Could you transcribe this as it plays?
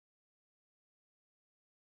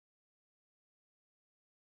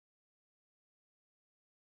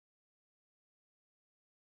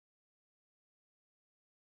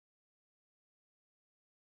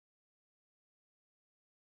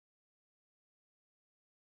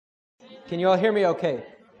Can you all hear me okay?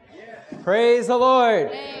 Praise the Lord.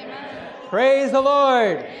 Amen. Praise the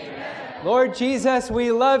Lord. Amen. Lord Jesus,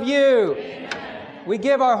 we love you. Amen. We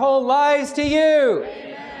give our whole lives to you.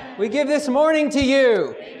 Amen. We give this morning to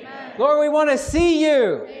you. Amen. Lord, we want to see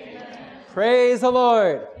you. Amen. Praise the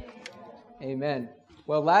Lord. Amen.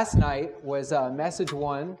 Well, last night was message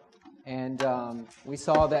 1, and we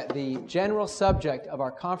saw that the general subject of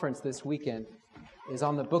our conference this weekend is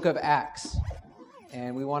on the book of Acts.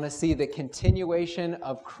 And we want to see the continuation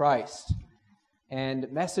of Christ. And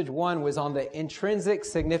message 1 was on the intrinsic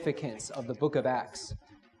significance of the book of Acts.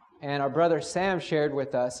 And our brother Sam shared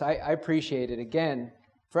with us, I appreciate it again,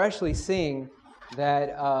 freshly seeing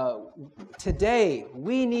that today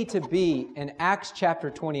we need to be in Acts chapter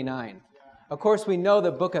 29. Of course, we know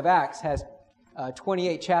the book of Acts has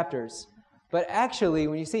 28 chapters. But actually,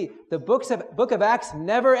 when you see, the book of Acts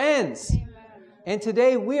never ends. And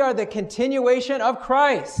today we are the continuation of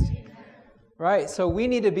Christ. Right? So we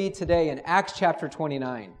need to be today in Acts chapter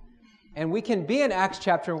 29. And we can be in Acts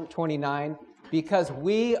chapter 29 because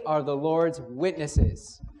we are the Lord's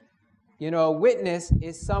witnesses. You know, a witness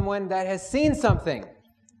is someone that has seen something.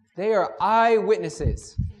 They are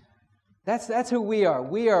eyewitnesses. That's who we are.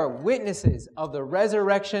 We are witnesses of the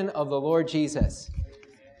resurrection of the Lord Jesus.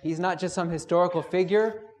 He's not just some historical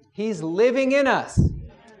figure. He's living in us.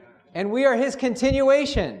 And we are His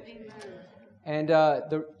continuation. And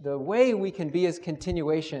the way we can be His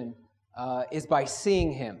continuation is by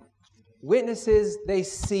seeing Him. Witnesses, they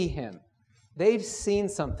see Him. They've seen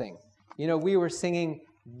something. You know, we were singing,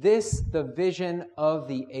 "This, the vision of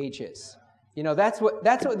the ages." You know, that's what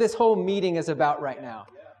this whole meeting is about right now.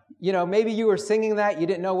 You know, maybe you were singing that, you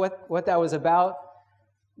didn't know what that was about.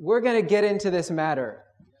 We're going to get into this matter,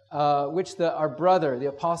 which our brother, the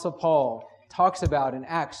Apostle Paul, talks about in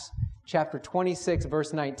Acts chapter 26,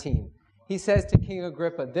 verse 19. He says to King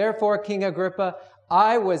Agrippa, "Therefore, King Agrippa,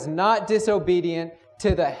 I was not disobedient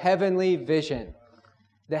to the heavenly vision."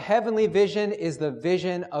 The heavenly vision is the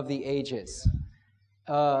vision of the ages.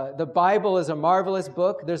 The Bible is a marvelous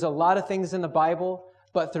book. There's a lot of things in the Bible,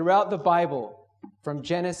 but throughout the Bible, from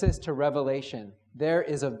Genesis to Revelation, there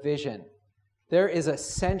is a vision. There is a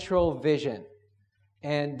central vision.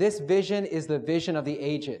 And this vision is the vision of the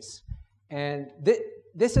ages. And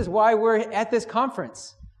this is why we're at this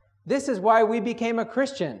conference. This is why we became a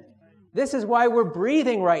Christian. This is why we're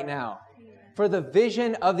breathing right now, for the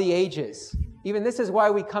vision of the ages. Even this is why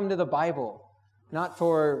we come to the Bible, not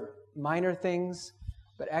for minor things,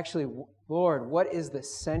 but actually, Lord, what is the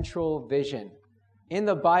central vision? In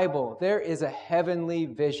the Bible, there is a heavenly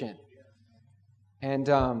vision. And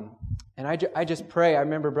I just pray. I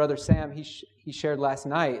remember Brother Sam, he shared last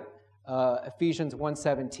night, Ephesians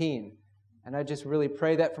 1:17. And I just really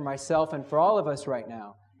pray that for myself and for all of us right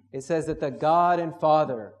now. It says that the God and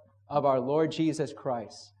Father of our Lord Jesus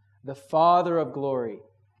Christ, the Father of glory,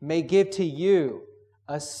 may give to you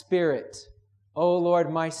a spirit. O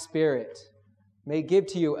Lord, my spirit, may give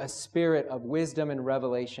to you a spirit of wisdom and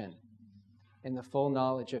revelation in the full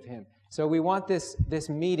knowledge of Him. So we want this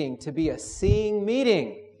meeting to be a seeing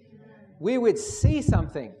meeting. We would see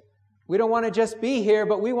something. We don't want to just be here,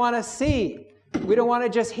 but we want to see. We don't want to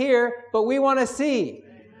just hear, but we want to see.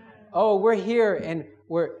 Oh, we're here and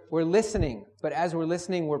we're listening. But as we're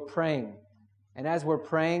listening, we're praying. And as we're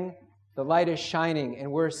praying, the light is shining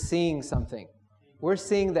and we're seeing something. We're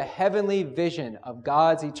seeing the heavenly vision of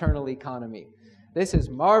God's eternal economy. This is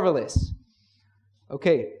marvelous.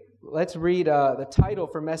 Okay, let's read the title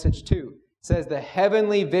for message 2. It says, "The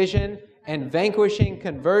Heavenly Vision and Vanquishing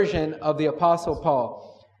Conversion of the Apostle Paul."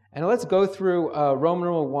 And let's go through Roman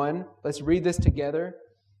numeral 1. Let's read this together,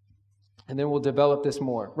 and then we'll develop this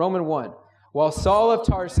more. Roman 1. While Saul of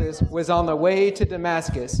Tarsus was on the way to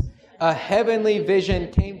Damascus, a heavenly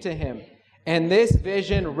vision came to him, and this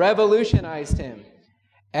vision revolutionized him.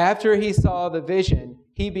 After he saw the vision,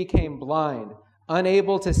 he became blind,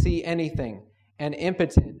 unable to see anything, and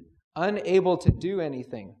impotent, unable to do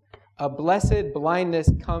anything. A blessed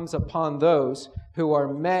blindness comes upon those who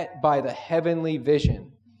are met by the heavenly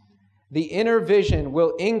vision. The inner vision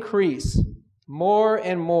will increase more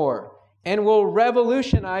and more and will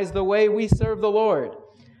revolutionize the way we serve the Lord.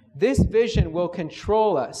 This vision will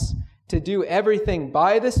control us to do everything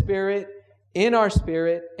by the Spirit, in our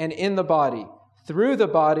spirit, and in the body, through the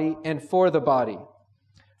body, and for the body.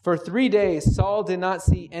 For 3 days Saul did not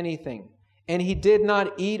see anything, and he did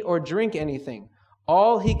not eat or drink anything.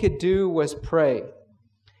 All he could do was pray.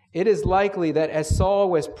 It is likely that as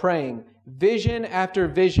Saul was praying, vision after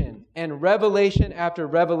vision and revelation after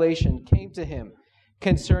revelation came to him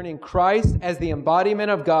concerning Christ as the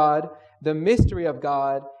embodiment of God, the mystery of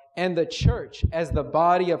God, and the church as the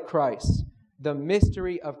body of Christ, the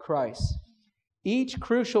mystery of Christ. Each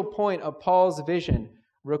crucial point of Paul's vision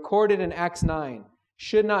recorded in Acts 9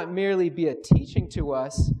 should not merely be a teaching to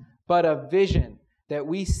us, but a vision that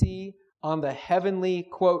we see on the heavenly,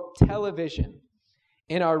 quote, television.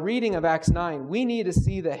 In our reading of Acts 9, we need to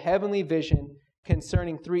see the heavenly vision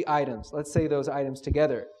concerning 3 items. Let's say those items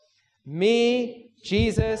together. Me,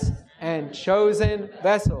 Jesus, and chosen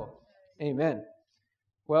vessel. Amen.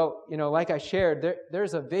 Well, like I shared,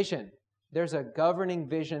 there's a vision. There's a governing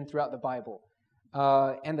vision throughout the Bible.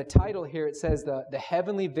 And the title here, it says the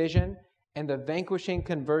heavenly vision and the vanquishing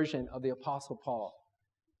conversion of the Apostle Paul.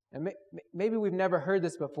 And maybe we've never heard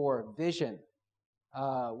this before, vision.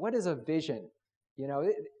 What is a vision?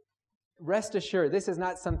 Rest assured, this is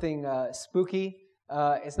not something spooky.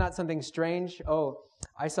 It's not something strange. Oh,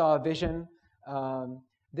 I saw a vision.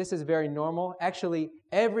 This is very normal. Actually,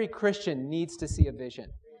 every Christian needs to see a vision.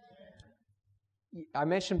 I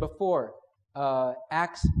mentioned before,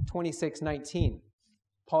 Acts 26:19.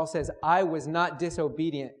 Paul says, I was not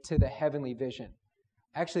disobedient to the heavenly vision.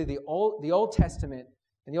 Actually, in the Old Testament,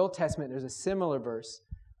 there's a similar verse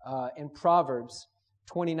in Proverbs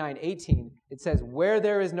 29:18. It says, where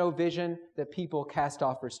there is no vision, the people cast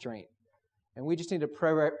off restraint. And we just need to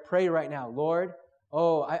pray right now, Lord,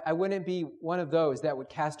 I wouldn't be one of those that would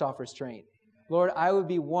cast off restraint. Lord, I would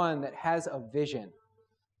be one that has a vision.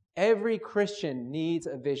 Every Christian needs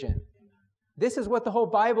a vision. This is what the whole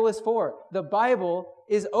Bible is for. The Bible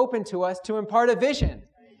is open to us to impart a vision.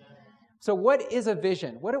 So what is a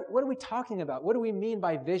vision? What are we talking about? What do we mean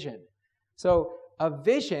by vision? So a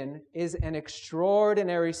vision is an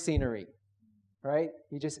extraordinary scenery, right?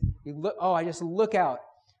 I just look out.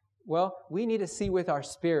 Well, we need to see with our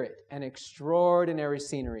spirit an extraordinary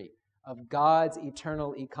scenery of God's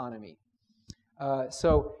eternal economy. A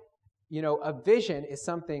vision is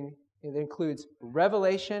something that includes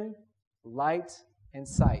revelation, light, and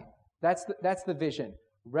sight. That's the vision.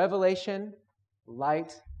 Revelation,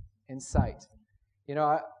 light, and sight.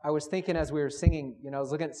 I was thinking as we were singing, I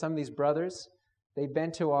was looking at some of these brothers. They've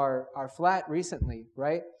been to our flat recently,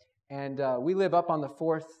 right? And we live up on the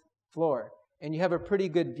 4th floor. And you have a pretty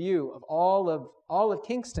good view of all of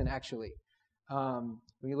Kingston, actually. When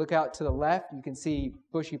you look out to the left, you can see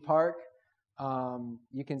Bushy Park.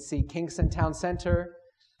 You can see Kingston Town Center.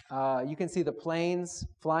 You can see the planes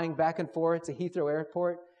flying back and forth to Heathrow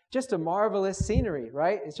Airport. Just a marvelous scenery,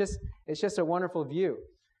 right? It's just a wonderful view.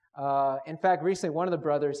 In fact, recently, one of the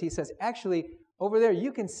brothers, he says, actually, over there,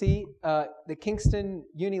 you can see the Kingston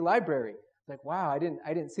Uni Library. Like, wow, I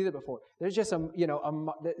didn't see that before. There's just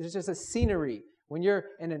there's just a scenery. When you're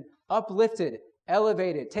in an uplifted,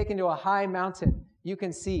 elevated, taken to a high mountain, you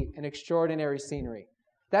can see an extraordinary scenery.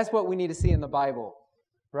 That's what we need to see in the Bible,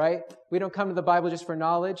 right? We don't come to the Bible just for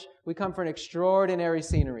knowledge. We come for an extraordinary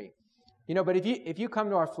scenery. But if you come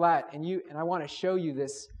to our flat and I want to show you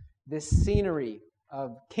this scenery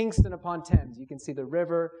of Kingston upon Thames, you can see the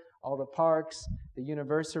river, all the parks, the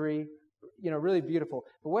university, really beautiful.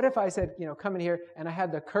 But what if I said, come in here and I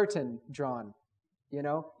had the curtain drawn?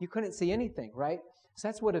 You couldn't see anything, right? So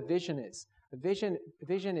that's what a vision is. A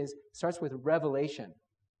vision starts with revelation.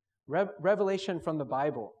 Revelation from the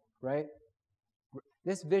Bible, right?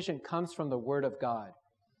 This vision comes from the Word of God.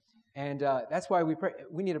 And that's why we pray.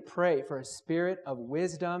 We need to pray for a spirit of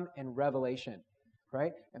wisdom and revelation,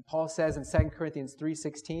 right? And Paul says in 2 Corinthians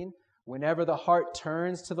 3:16, whenever the heart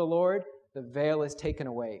turns to the Lord, the veil is taken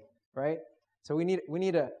away, right? So we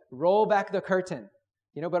need to roll back the curtain,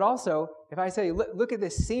 But also, if I say, look at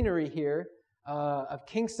this scenery here of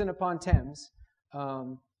Kingston upon Thames,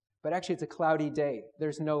 but actually it's a cloudy day.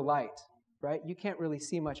 There's no light, right? You can't really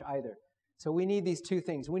see much either. So we need these two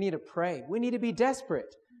things. We need to pray. We need to be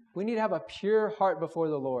desperate. We need to have a pure heart before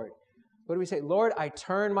the Lord. What do we say? Lord, I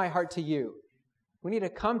turn my heart to you. We need to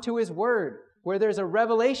come to His Word where there's a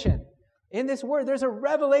revelation. In this Word, there's a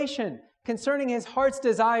revelation concerning His heart's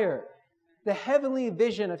desire, the heavenly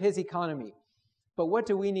vision of His economy. But what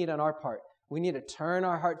do we need on our part? We need to turn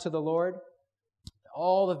our heart to the Lord.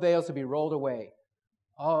 All the veils will be rolled away.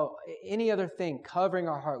 Any other thing covering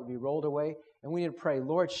our heart will be rolled away. And we need to pray,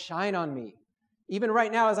 Lord, shine on me. Even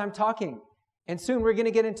right now as I'm talking, and soon we're going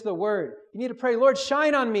to get into the Word. You need to pray, Lord,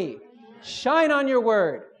 shine on me. Shine on your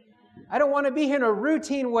Word. I don't want to be here in a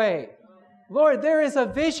routine way. Lord, there is a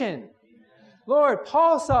vision. Lord,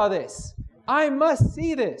 Paul saw this. I must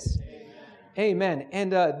see this. Amen.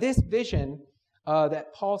 And this vision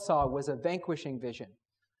that Paul saw was a vanquishing vision.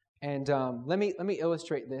 And let me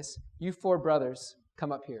illustrate this. You 4 brothers,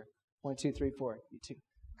 come up here. 1, 2, 3, 4. You 2,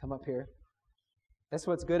 come up here. That's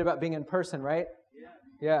what's good about being in person, right?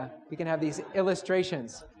 Yeah. We can have these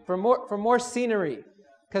illustrations. For more scenery,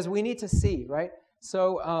 because we need to see, right?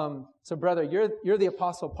 So, brother, you're the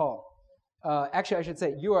Apostle Paul. Actually, I should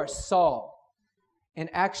say you are Saul. In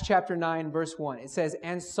Acts chapter 9, verse 1, it says,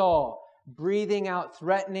 "And Saul, breathing out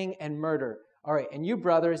threatening and murder." All right, and you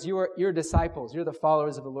brothers, you're disciples. You're the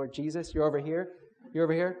followers of the Lord Jesus. You're over here. You're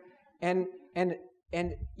over here. And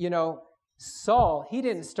you know, Saul, he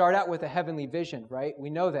didn't start out with a heavenly vision, right? We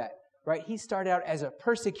know that, right? He started out as a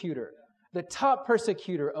persecutor, the top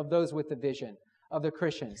persecutor of those with the vision of the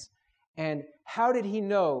Christians. And how did he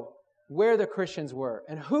know where the Christians were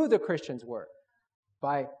and who the Christians were?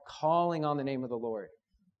 By calling on the name of the Lord,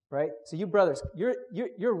 right? So you brothers,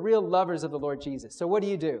 you're real lovers of the Lord Jesus. So what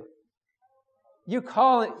do? You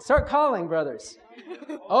start calling, brothers.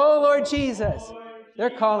 Oh, Lord Jesus. They're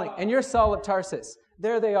calling. And you're Saul of Tarsus.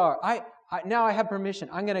 There they are. Now I have permission.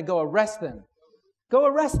 I'm going to go arrest them. Go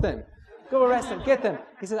arrest them. Go arrest them. Get them.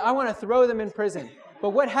 He says, I want to throw them in prison. But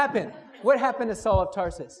what happened? What happened to Saul of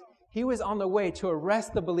Tarsus? He was on the way to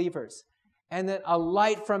arrest the believers. And then a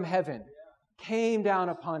light from heaven came down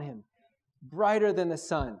upon him, brighter than the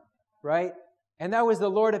sun, right? And that was the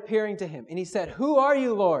Lord appearing to him. And he said, "Who are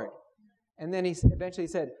you, Lord?" And then he eventually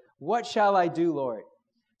said, "What shall I do, Lord?"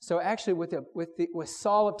 So actually with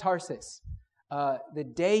Saul of Tarsus, the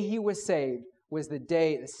day he was saved was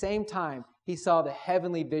the same time he saw the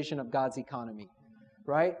heavenly vision of God's economy,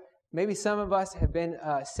 right? Maybe some of us have been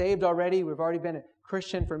saved already. We've already been a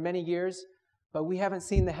Christian for many years, but we haven't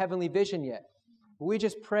seen the heavenly vision yet. We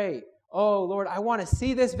just pray, "Oh, Lord, I want to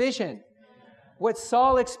see this vision." What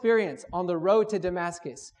Saul experienced on the road to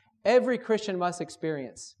Damascus, every Christian must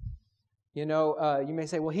experience. You know, you may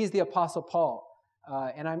say, well, he's the Apostle Paul,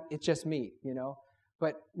 and it's just me, you know.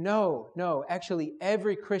 But no, actually,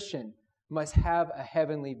 every Christian must have a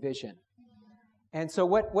heavenly vision. And so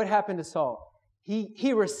what happened to Saul?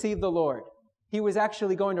 He received the Lord. He was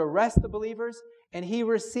actually going to arrest the believers, and he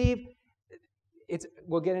received,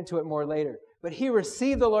 we'll get into it more later, but he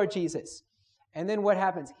received the Lord Jesus. And then what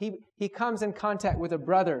happens? He comes in contact with a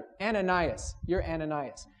brother, Ananias. You're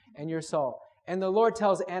Ananias, and you're Saul. And the Lord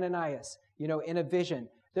tells Ananias, you know, in a vision,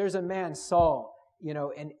 there's a man, Saul, you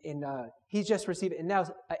know, and he's just received it. And now,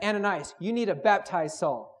 Ananias, you need to baptize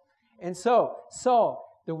Saul. And so,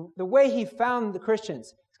 Saul, the way he found the Christians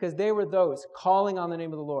is because they were those calling on the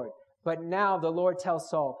name of the Lord. But now the Lord tells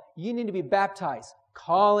Saul, you need to be baptized,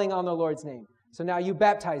 calling on the Lord's name. So now you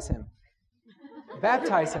baptize him.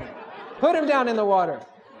 Baptize him. Put him down in the water.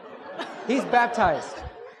 He's baptized.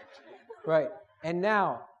 Right. And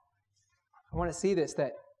now, I want to see this,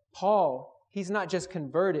 that Paul, he's not just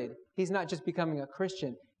converted. He's not just becoming a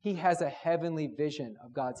Christian. He has a heavenly vision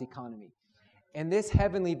of God's economy. And this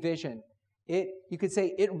heavenly vision, you could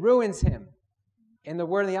say it ruins him. In the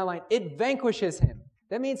word in the outline, it vanquishes him.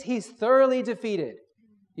 That means he's thoroughly defeated.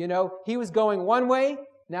 You know, he was going one way.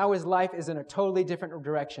 Now his life is in a totally different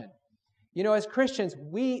direction. You know, as Christians,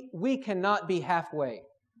 we cannot be halfway.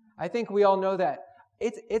 I think we all know that.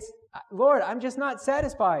 It's Lord, I'm just not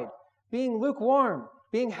satisfied. Being lukewarm,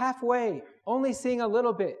 being halfway, only seeing a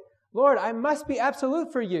little bit. Lord, I must be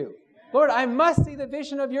absolute for you. Lord, I must see the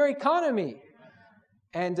vision of your economy.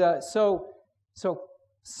 And so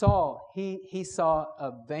Saul, he saw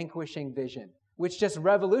a vanquishing vision, which just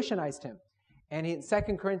revolutionized him. And in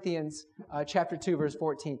 2 Corinthians chapter 2, verse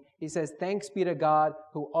 14, he says, "Thanks be to God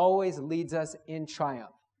who always leads us in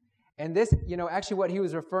triumph." And this, you know, actually what he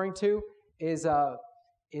was referring to is the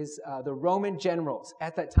Roman generals.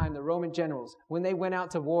 At that time, the Roman generals, when they went out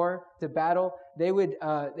to war, to battle, they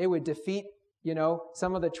would defeat, you know,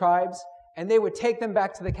 some of the tribes, and they would take them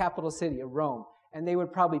back to the capital city of Rome. And they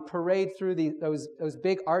would probably parade through those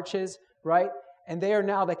big arches, right? And they are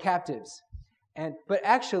now the captives. But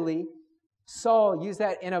actually, Saul used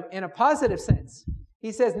that in a positive sense.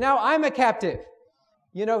 He says, now I'm a captive.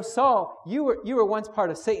 You know, Saul, you were once part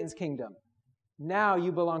of Satan's kingdom. Now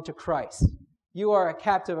you belong to Christ. You are a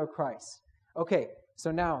captive of Christ. Okay,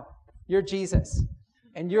 so now you're Jesus.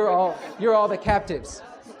 And you're all the captives.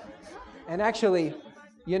 And actually,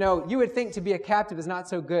 you know, you would think to be a captive is not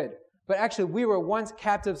so good. But actually, we were once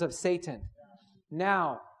captives of Satan.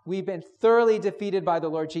 Now, we've been thoroughly defeated by the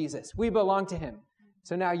Lord Jesus. We belong to him.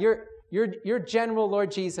 So now you're General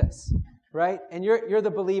Lord Jesus, right? And you're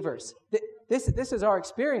the believers. This is our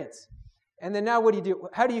experience. And then now what do you do?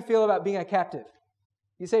 How do you feel about being a captive?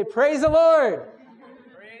 You say, praise the Lord.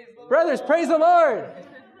 Praise the Brothers, praise the Lord.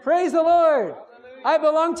 Praise the Lord. I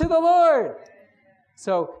belong to the Lord.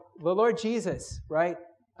 So the Lord Jesus, right?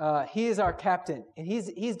 He is our captain, and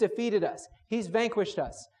he's defeated us. He's vanquished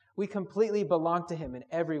us. We completely belong to him in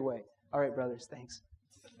every way. All right, brothers, thanks.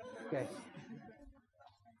 Okay.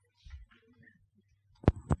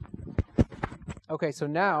 Okay, so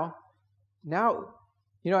now,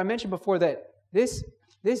 I mentioned before that this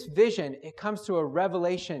vision, it comes to a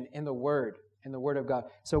revelation in the Word of God.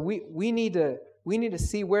 So we need to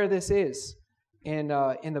see where this is in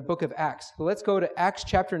the book of Acts. So let's go to Acts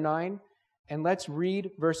chapter 9, and let's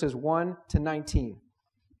read verses 1 to 19.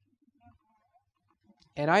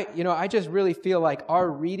 And I just really feel like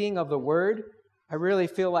our reading of the Word, I really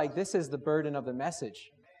feel like this is the burden of the message.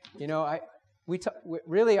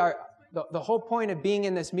 The whole point of being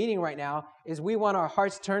in this meeting right now is we want our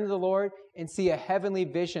hearts turned to the Lord and see a heavenly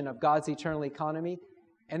vision of God's eternal economy.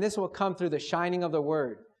 And this will come through the shining of the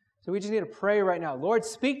Word. So we just need to pray right now. Lord,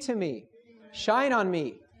 speak to me. Shine on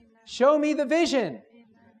me. Show me the vision.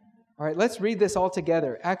 All right, let's read this all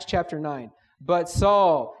together. Acts chapter 9. But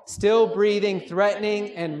Saul, still breathing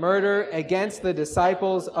threatening and murder against the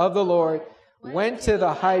disciples of the Lord, went to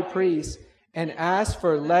the high priest and asked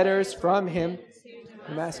for letters from him,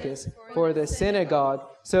 Damascus, for the synagogue,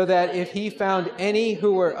 so that if he found any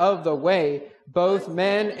who were of the way, both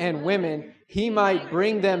men and women, he might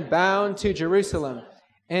bring them bound to Jerusalem.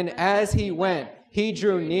 And as he went, he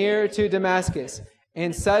drew near to Damascus,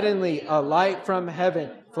 and suddenly a light from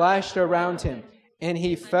heaven flashed around him, and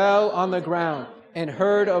he fell on the ground and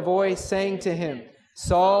heard a voice saying to him,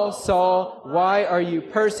 Saul, Saul, why are you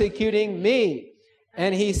persecuting me?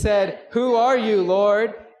 And he said, Who are you,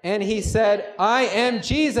 Lord? And he said, I am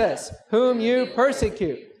Jesus, whom you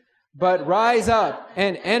persecute. But rise up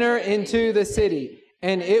and enter into the city,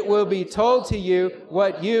 and it will be told to you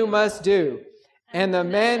what you must do. And the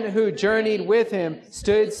men who journeyed with him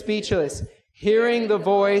stood speechless, hearing the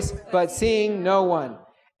voice, but seeing no one.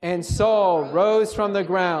 And Saul rose from the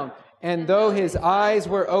ground, and though his eyes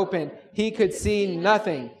were open, he could see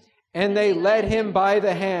nothing. And they led him by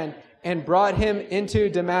the hand and brought him into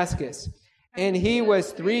Damascus. And he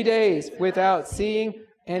was 3 days without seeing,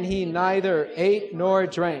 and he neither ate nor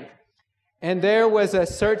drank. And there was a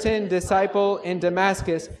certain disciple in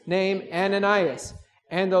Damascus named Ananias.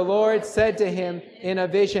 And the Lord said to him in a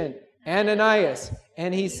vision, Ananias.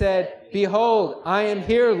 And he said, Behold, I am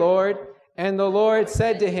here, Lord. And the Lord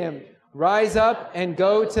said to him, Rise up and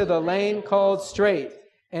go to the lane called Straight,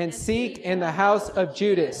 and seek in the house of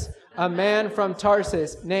Judas a man from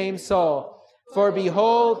Tarsus named Saul. For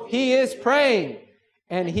behold, he is praying,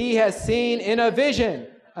 and he has seen in a vision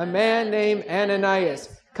a man named Ananias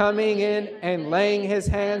coming in and laying his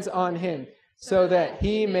hands on him, so that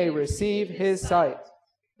he may receive his sight.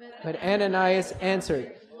 But Ananias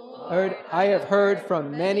answered, Lord, I have heard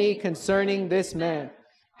from many concerning this man,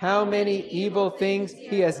 how many evil things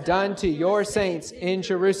he has done to your saints in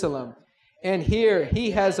Jerusalem. And here he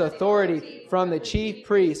has authority from the chief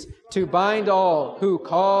priests to bind all who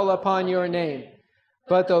call upon your name.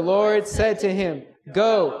 But the Lord said to him,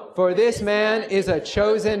 Go, for this man is a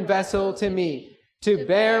chosen vessel to me, to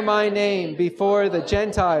bear my name before the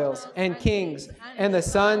Gentiles and kings and the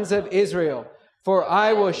sons of Israel. For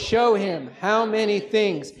I will show him how many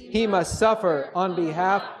things he must suffer on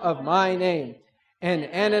behalf of my name. And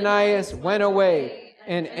Ananias went away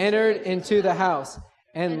and entered into the house.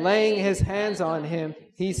 And laying his hands on him,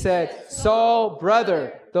 he said, Saul,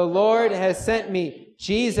 brother, the Lord has sent me,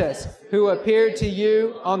 Jesus, who appeared to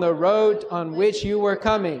you on the road on which you were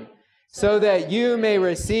coming, so that you may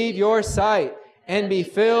receive your sight and be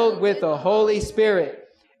filled with the Holy Spirit.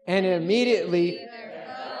 And immediately there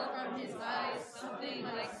fell from his eyes something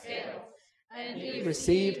like scales, and he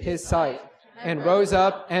received his sight, and rose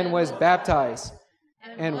up and was baptized.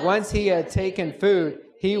 And once he had taken food,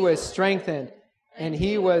 he was strengthened, and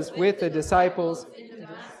he was with the disciples in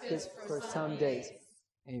Damascus for some days.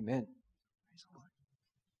 Amen.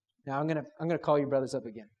 Now I'm gonna call you brothers up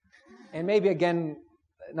again, and maybe again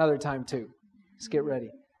another time too. Just get ready.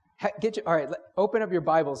 All right. Open up your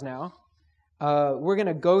Bibles now. We're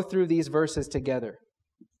gonna go through these verses together.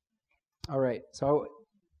 All right. So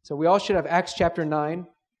we all should have Acts chapter 9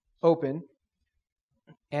 open,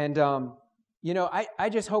 and I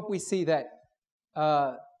just hope we see that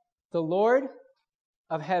the Lord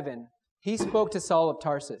of heaven, he spoke to Saul of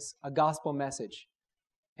Tarsus, a gospel message.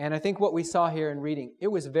 And I think what we saw here in reading, it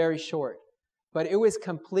was very short, but it was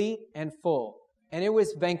complete and full, and it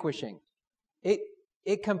was vanquishing.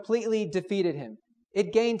 It completely defeated him.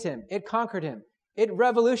 It gained him. It conquered him. It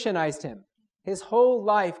revolutionized him. His whole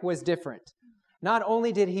life was different. Not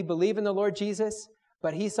only did he believe in the Lord Jesus,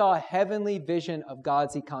 but he saw a heavenly vision of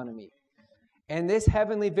God's economy. And this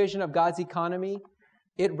heavenly vision of God's economy,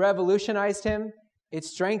 it revolutionized him. It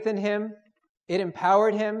strengthened him. It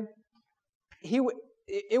empowered him.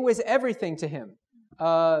 It was everything to him.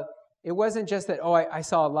 It wasn't just that, I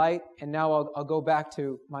saw a light and now I'll go back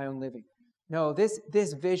to my own living. No,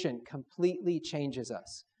 this vision completely changes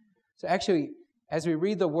us. So actually, as we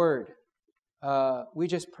read the Word, we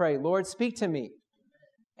just pray, Lord, speak to me.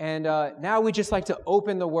 And now we just like to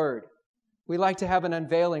open the Word. We like to have an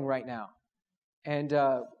unveiling right now. And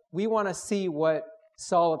we want to see what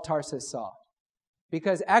Saul of Tarsus saw.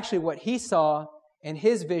 Because actually what he saw in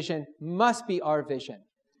his vision must be our vision.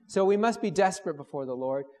 So we must be desperate before the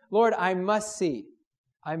Lord. Lord, I must see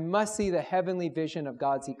the heavenly vision of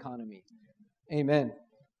God's economy. Amen.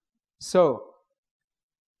 So,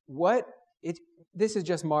 this is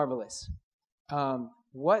just marvelous. The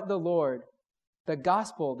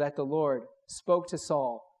gospel that the Lord spoke to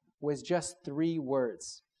Saul was just 3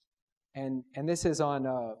 words. And this is on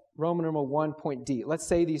Roman numeral 1.d. Let's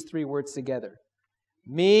say these 3 words together.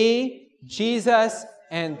 Me, Jesus,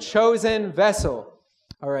 and chosen vessel.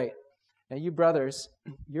 All right. Now you brothers,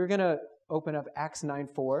 you're going to open up Acts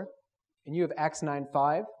 9:4, and you have Acts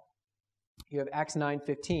 9:5, you have Acts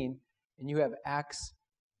 9:15, and you have Acts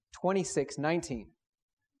 26:19.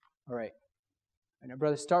 All right. And now,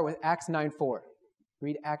 brothers, start with Acts 9:4.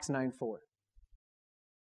 Read Acts 9:4.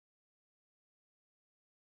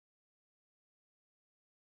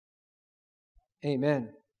 Amen.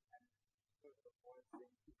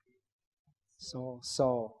 Saul,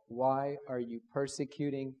 Saul, why are you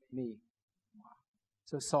persecuting me?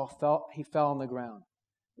 So Saul fell on the ground.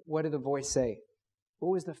 What did the voice say? What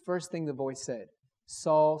was the first thing the voice said?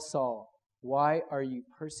 Saul, Saul, why are you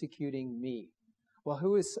persecuting me? Well,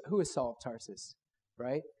 who is Saul of Tarsus,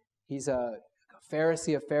 right? He's a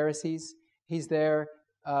Pharisee of Pharisees. He's there.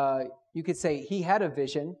 You could say he had a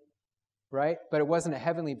vision, right? But it wasn't a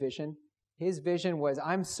heavenly vision. His vision was,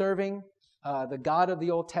 I'm serving the God of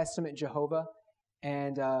the Old Testament, Jehovah,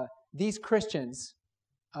 and these Christians,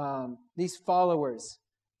 these followers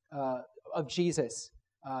of Jesus,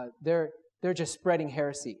 they're just spreading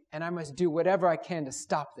heresy, and I must do whatever I can to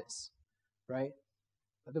stop this, right?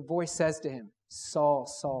 But the voice says to him, Saul,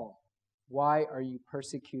 Saul, why are you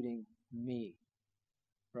persecuting me?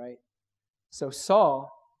 Right? So Saul,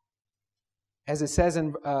 as it says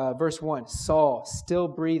in verse 1, Saul, still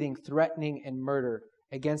breathing, threatening, and murder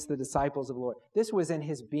against the disciples of the Lord. This was in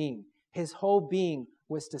his being. His whole being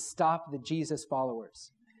was to stop the Jesus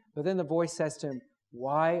followers. But then the voice says to him,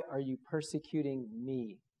 why are you persecuting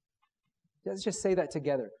me? Let's just say that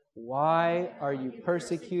together. Why are you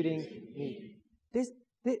persecuting me?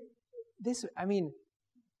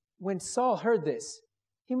 When Saul heard this,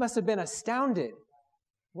 he must have been astounded.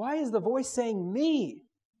 Why is the voice saying me?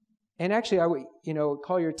 And actually, I would,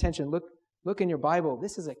 call your attention. Look in your Bible.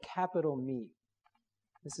 This is a capital me.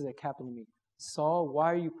 This is a capital me. Saul,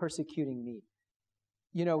 why are you persecuting me?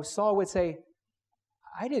 Saul would say,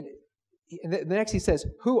 I did. The next he says,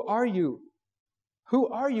 who are you? Who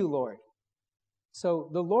are you, Lord? So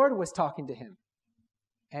the Lord was talking to him.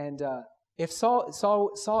 And if Saul,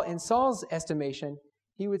 in Saul's estimation,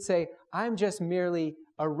 he would say, I'm just merely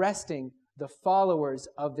arresting the followers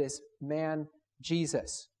of this man,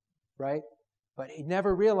 Jesus, right? But he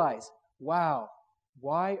never realized, wow,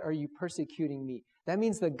 why are you persecuting me? That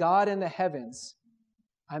means the God in the heavens,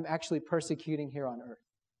 I'm actually persecuting here on earth.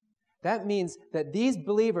 That means that these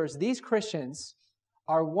believers, these Christians,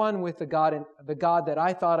 are one with the God that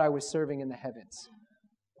I thought I was serving in the heavens.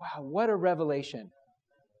 Wow, what a revelation.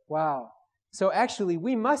 Wow. So actually,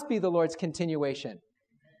 we must be the Lord's continuation,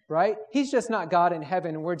 right? He's just not God in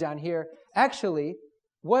heaven and we're down here. Actually,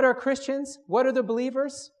 what are Christians? What are the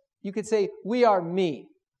believers? You could say, we are me.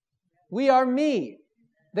 We are me.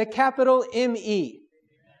 The capital M-E.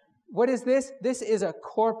 What is this? This is a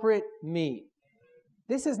corporate me.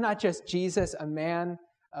 This is not just Jesus, a man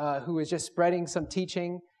who was just spreading some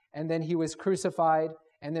teaching, and then he was crucified,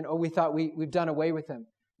 and then, we thought we've done away with him.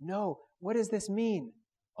 No, what does this mean?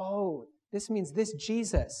 Oh, this means this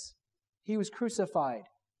Jesus, he was crucified,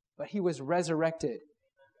 but he was resurrected.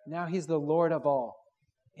 Now he's the Lord of all,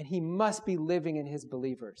 and he must be living in his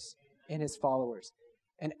believers, in his followers.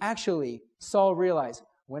 And actually, Saul realized,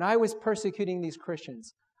 when I was persecuting these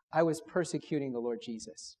Christians, I was persecuting the Lord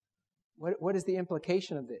Jesus. What is the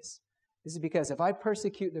implication of this? This is because if I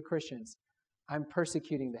persecute the Christians, I'm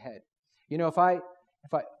persecuting the head. If I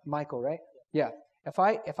Michael, right? Yeah. If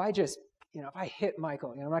I hit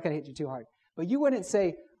Michael, I'm not going to hit you too hard. But you wouldn't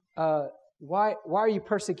say, why are you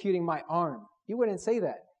persecuting my arm? You wouldn't say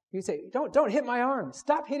that. You'd say, don't hit my arm.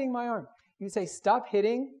 Stop hitting my arm. You'd say, stop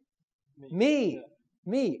hitting me.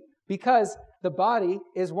 Because the body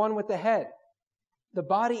is one with the head. The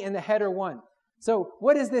body and the head are one. So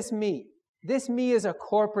what is this me? This me is a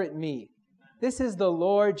corporate me. This is the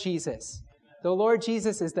Lord Jesus. The Lord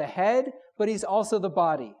Jesus is the head, but he's also the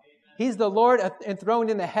body. He's the Lord enthroned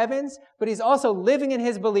in the heavens, but He's also living in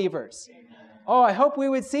His believers. Oh, I hope we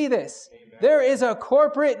would see this. There is a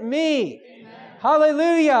corporate me.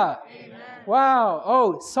 Hallelujah. Wow.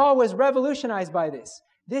 Oh, Saul was revolutionized by this.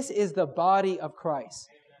 This is the body of Christ.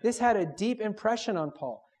 This had a deep impression on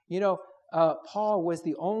Paul. You know, Paul was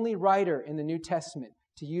the only writer in the New Testament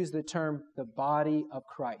to use the term the body of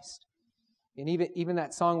Christ. And even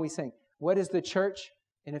that song we sang, what is the church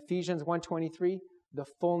in Ephesians 1:23? The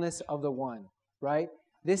fullness of the one, right?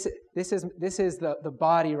 This is the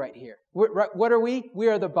body right here. What are we? We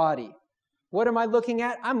are the body. What am I looking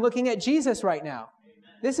at? I'm looking at Jesus right now.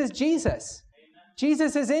 This is Jesus.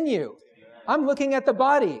 Jesus is in you. I'm looking at the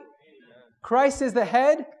body. Christ is the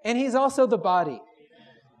head, and He's also the body.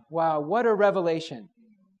 Wow, what a revelation.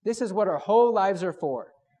 This is what our whole lives are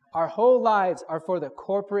for. Our whole lives are for the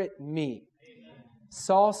corporate me.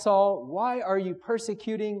 Saul, Saul, why are you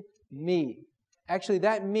persecuting me? Actually,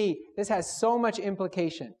 that me, this has so much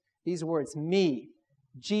implication. These words, me,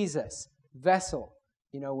 Jesus, vessel.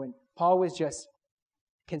 You know, when Paul was just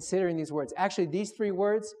considering these words, actually these three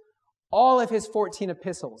words, all of his 14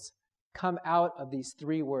 epistles come out of these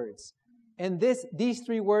three words. And these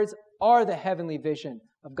three words are the heavenly vision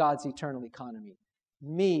of God's eternal economy.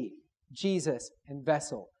 Me, Jesus, and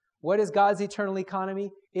vessel. What is God's eternal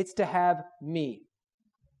economy? It's to have me.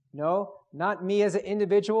 No, not me as an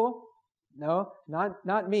individual. No,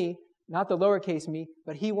 not me, not the lowercase me,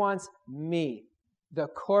 but He wants me, the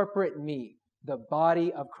corporate me, the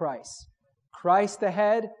body of Christ. Christ the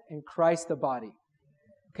head and Christ the body.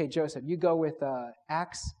 Okay, Joseph, you go with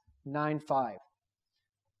Acts 9:5.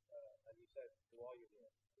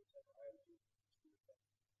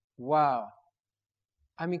 Wow.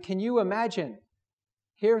 I mean, can you imagine?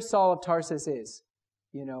 Here Saul of Tarsus is,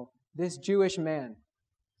 you know, this Jewish man,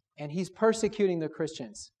 and he's persecuting the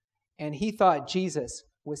Christians. And he thought Jesus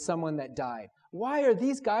was someone that died. Why are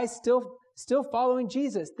these guys still following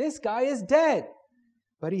Jesus? This guy is dead.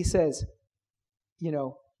 But he says, you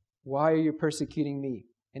know, why are you persecuting me?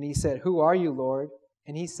 And he said, who are you, Lord?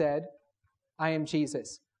 And he said, I am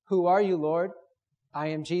Jesus. Who are you, Lord? I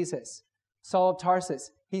am Jesus. Saul of Tarsus,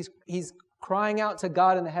 he's crying out to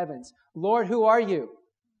God in the heavens. Lord, who are you?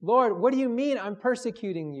 Lord, what do you mean I'm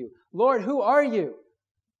persecuting you? Lord, who are you?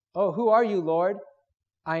 Oh, who are you, Lord?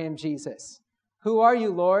 I am Jesus. Who are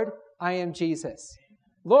you, Lord? I am Jesus.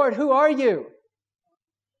 Lord, who are you?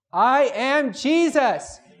 I am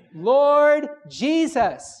Jesus. Lord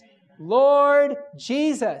Jesus. Lord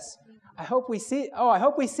Jesus. I hope we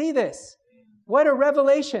see this. What a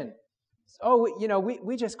revelation. Oh, you know,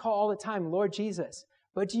 we just call all the time Lord Jesus.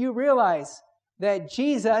 But do you realize that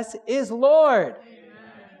Jesus is Lord? Amen.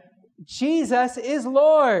 Jesus is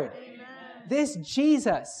Lord. Amen. This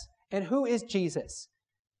Jesus. And who is Jesus?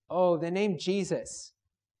 Oh, the name Jesus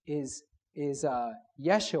is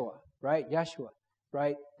Yeshua, right? Yeshua,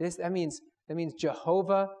 right? That means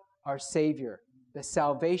Jehovah, our Savior, the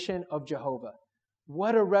salvation of Jehovah.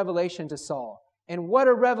 What a revelation to Saul. And what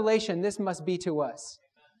a revelation this must be to us.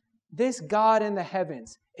 This God in the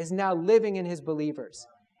heavens is now living in His believers.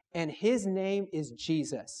 And His name is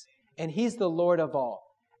Jesus. And He's the Lord of all.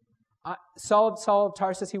 Saul of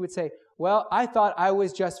Tarsus, he would say, well, I thought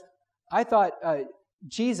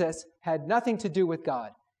Jesus had nothing to do with God.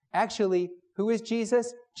 Actually, who is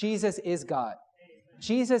Jesus? Jesus is God.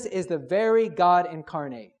 Jesus is the very God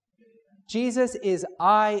incarnate. Jesus is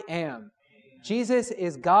I am. Jesus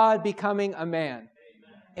is God becoming a man.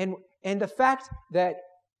 And the fact that,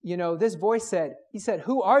 you know, this voice said, he said,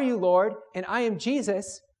 who are you, Lord? And I am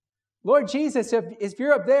Jesus. Lord Jesus, if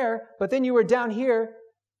you're up there, but then you were down here,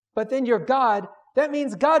 but then you're God, that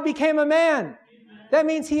means God became a man. That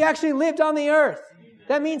means He actually lived on the earth.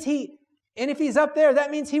 That means and if He's up there,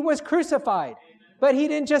 that means He was crucified. But He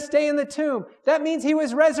didn't just stay in the tomb. That means He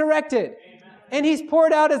was resurrected. And He's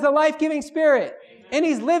poured out as the life-giving Spirit. And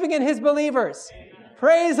He's living in His believers.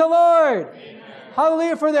 Praise the Lord.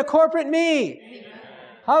 Hallelujah for the corporate me.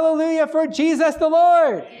 Hallelujah for Jesus the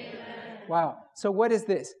Lord. Wow. So what is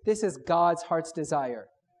this? This is God's heart's desire.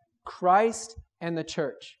 Christ and the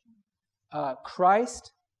church.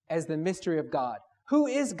 Christ as the mystery of God. Who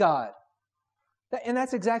is God? And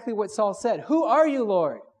that's exactly what Saul said. Who are you,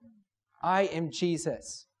 Lord? I am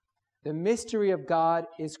Jesus. The mystery of God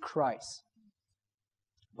is Christ.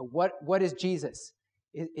 But what is Jesus?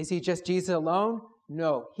 Is He just Jesus alone?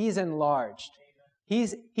 No, He's enlarged. He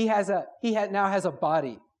now has a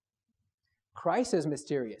body. Christ is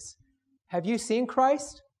mysterious. Have you seen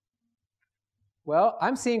Christ? Well,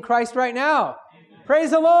 I'm seeing Christ right now. Amen.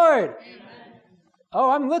 Praise the Lord. Amen. Oh,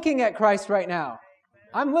 I'm looking at Christ right now.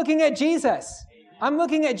 I'm looking at Jesus. I'm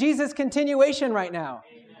looking at Jesus' continuation right now.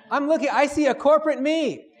 I see a corporate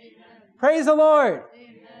me. Praise the Lord.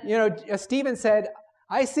 You know, Stephen said,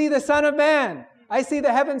 I see the Son of Man. I see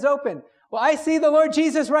the heavens open. Well, I see the Lord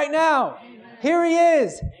Jesus right now. Here he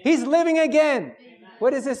is. He's living again.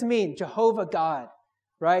 What does this mean? Jehovah God,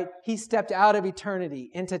 right? He stepped out of eternity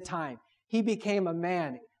into time. He became a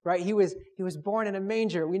man, right? He was born in a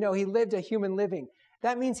manger. We know he lived a human living.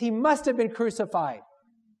 That means he must have been crucified.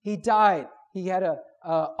 He died. He had a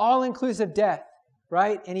all-inclusive death,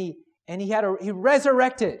 right? And he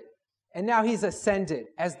resurrected. And now he's ascended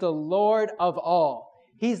as the Lord of all.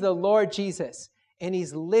 He's the Lord Jesus. And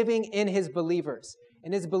he's living in his believers.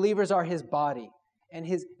 And his believers are his body. And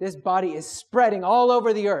this body is spreading all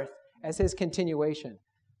over the earth as his continuation.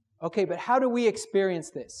 Okay, but how do we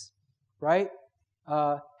experience this? Right?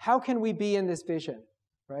 How can we be in this vision?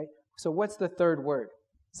 Right? So what's the third word?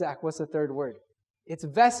 Zach, what's the third word? It's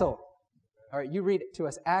vessel. All right, you read it to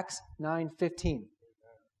us. Acts 9:15.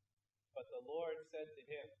 But the Lord said to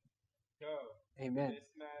him, Go. Amen.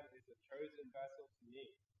 This man is a chosen vessel to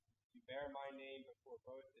me, to bear my name before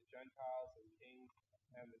both the Gentiles and kings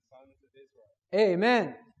and the sons of Israel.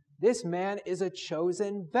 Amen. This man is a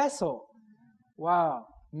chosen vessel. Wow.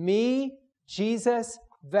 Me, Jesus,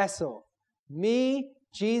 vessel. Me,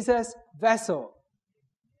 Jesus, vessel.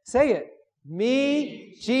 Say it.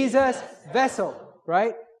 Me, Jesus, vessel.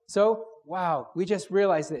 Right? So, wow, we just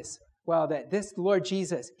realized this. Wow, that this Lord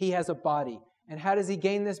Jesus, he has a body. And how does he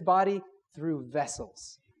gain this body? Through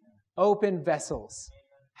vessels. Open vessels.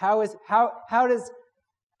 How did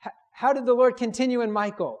the Lord continue in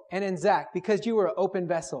Michael and in Zach? Because you were an open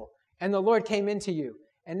vessel. And the Lord came into you.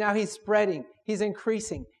 And now he's spreading. He's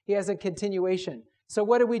increasing. He has a continuation. So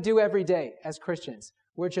what do we do every day as Christians?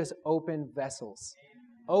 We're just open vessels.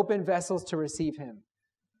 Open vessels to receive him.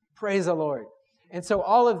 Praise the Lord. And so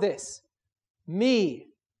all of this, me,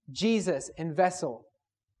 Jesus, and vessel,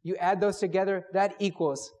 you add those together, that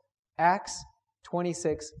equals Acts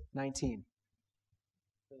 26:19.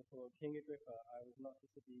 For King Agrippa, I was not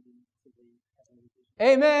disobedient to the heavenly vision.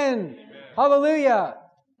 Amen. Hallelujah.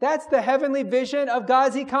 That's the heavenly vision of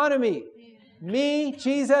God's economy. Me,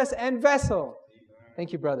 Jesus, and vessel.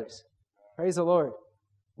 Thank you, brothers. Praise the Lord.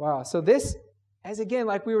 Wow. So this, as again,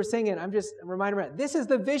 like we were singing, I'm just reminding, this is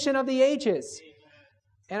the vision of the ages.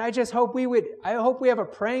 And I just hope we have a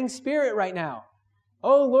praying spirit right now.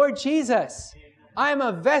 Oh, Lord Jesus, I'm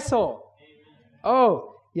a vessel.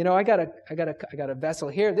 Oh, you know, I got a vessel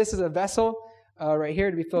here. This is a vessel right here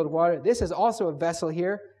to be filled with water. This is also a vessel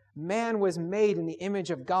here. Man was made in the image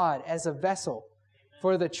of God as a vessel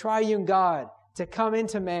for the triune God to come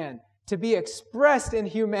into man, to be expressed in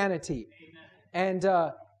humanity. And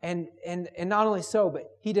not only so, but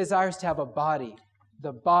he desires to have a body,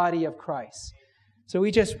 the body of Christ. So we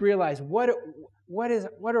just realize what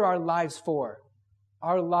are our lives for?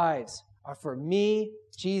 Our lives are for me,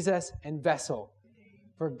 Jesus, and vessel,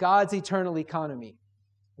 for God's eternal economy.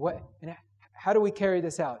 And how do we carry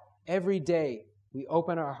this out? Every day we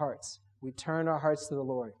open our hearts. We turn our hearts to the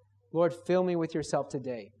Lord. Lord, fill me with yourself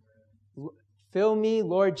today. Fill me,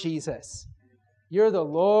 Lord Jesus. You're the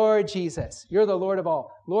Lord Jesus. You're the Lord of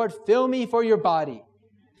all. Lord, fill me for your body.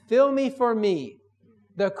 Fill me for me,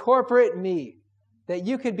 the corporate me, that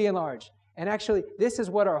you could be enlarged. And actually, this is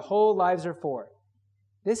what our whole lives are for.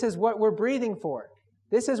 This is what we're breathing for.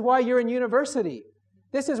 This is why you're in university.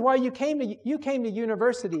 This is why you came to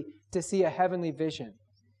university to see a heavenly vision.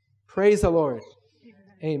 Praise the Lord.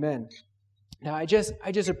 Amen. Now, I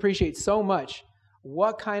just appreciate so much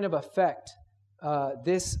what kind of effect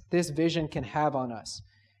this vision can have on us.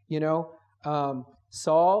 You know,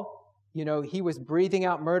 Saul, you know, he was breathing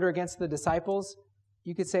out murder against the disciples.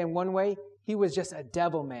 You could say in one way, he was just a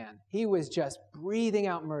devil man. He was just breathing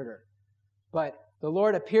out murder. But the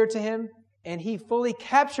Lord appeared to him, and he fully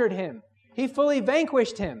captured him. He fully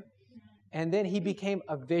vanquished him. And then he became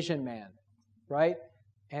a vision man, right?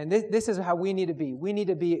 And this is how we need to be. We need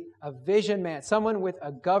to be a vision man, someone with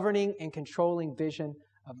a governing and controlling vision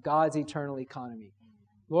of God's eternal economy.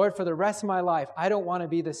 Lord, for the rest of my life, I don't want to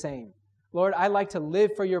be the same. Lord, I like to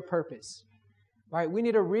live for your purpose. Right? We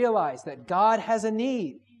need to realize that God has a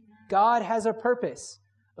need. God has a purpose.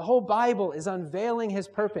 The whole Bible is unveiling his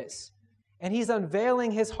purpose. And he's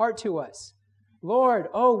unveiling his heart to us. Lord,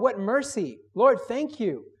 oh, what mercy. Lord, thank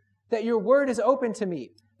you that your word is open to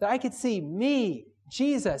me, that I could see me,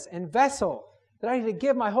 Jesus, and vessel, that I could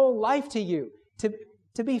give my whole life to you,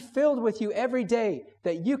 to be filled with you every day,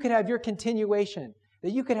 that you could have your continuation,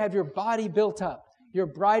 that you could have your body built up, your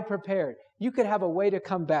bride prepared. You could have a way to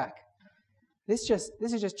come back. This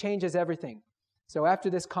just changes everything. So after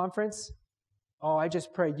this conference, I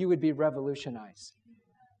just pray you would be revolutionized.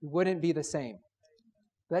 You wouldn't be the same.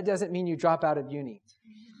 That doesn't mean you drop out of uni.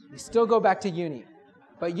 You still go back to uni.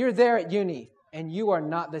 But you're there at uni, and you are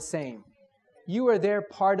not the same. You are there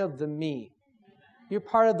part of the me. You're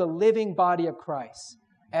part of the living body of Christ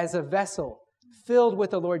as a vessel filled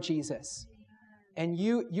with the Lord Jesus. And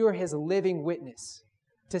you're his living witness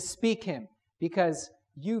to speak him because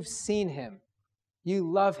you've seen him. You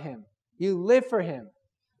love him. You live for him.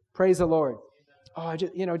 Praise the Lord. Oh,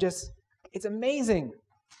 it's amazing.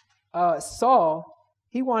 Saul,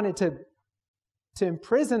 he wanted to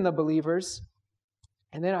imprison the believers.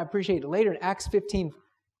 And then I appreciate later in Acts 15,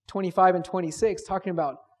 25 and 26, talking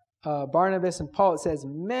about Barnabas and Paul, it says,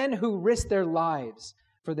 men who risked their lives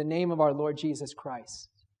for the name of our Lord Jesus Christ.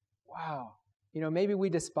 Wow. Maybe we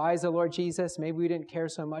despise the Lord Jesus. Maybe we didn't care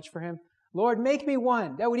so much for him. Lord, make me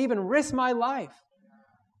one that would even risk my life.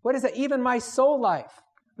 What is that? Even my soul life.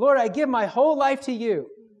 Lord, I give my whole life to you.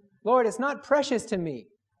 Lord, it's not precious to me.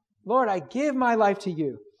 Lord, I give my life to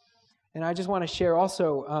you. And I just want to share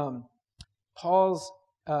also Paul's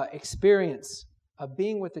experience of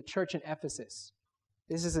being with the church in Ephesus.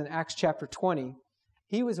 This is in Acts chapter 20.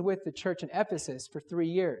 He was with the church in Ephesus for 3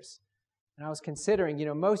 years. And I was considering,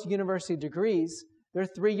 most university degrees, they're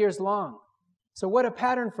 3 years long. So what a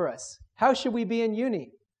pattern for us. How should we be in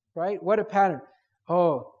uni, right? What a pattern.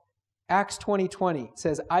 Oh, Acts 20:20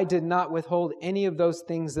 says, I did not withhold any of those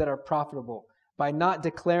things that are profitable by not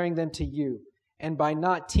declaring them to you and by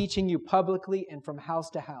not teaching you publicly and from house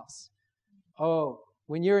to house. Oh,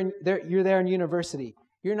 when you're there in university,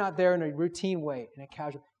 you're not there in a routine way, in a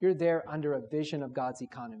casual. You're there under a vision of God's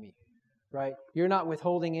economy, right? You're not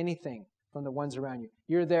withholding anything from the ones around you.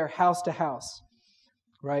 You're there house to house,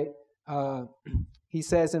 right? He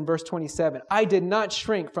says in verse 27, I did not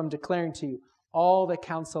shrink from declaring to you all the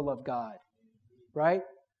counsel of God, right?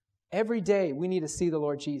 Every day we need to see the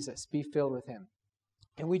Lord Jesus, be filled with him.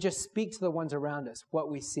 And we just speak to the ones around us what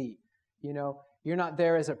we see. You're not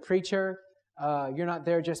there as a preacher. You're not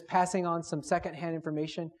there just passing on some secondhand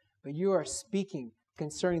information, but you are speaking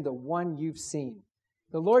concerning the one you've seen.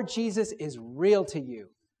 The Lord Jesus is real to you.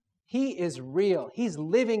 He is real. He's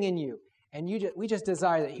living in you. And we just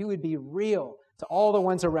desire that he would be real to all the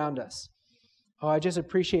ones around us. Oh, I just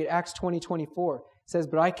appreciate Acts 20:24. It says,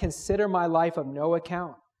 but I consider my life of no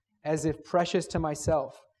account, as if precious to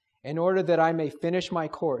myself, in order that I may finish my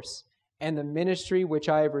course and the ministry which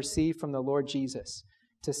I have received from the Lord Jesus,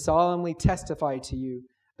 to solemnly testify to you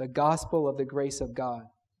the gospel of the grace of God.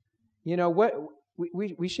 What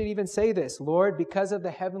we should even say this, Lord, because of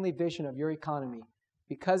the heavenly vision of your economy,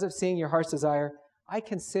 because of seeing your heart's desire, I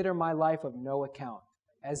consider my life of no account,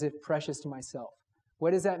 as if precious to myself.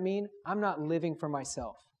 What does that mean? I'm not living for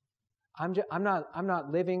myself. I'm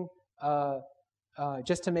not living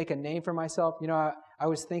just to make a name for myself. I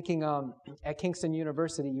was thinking at Kingston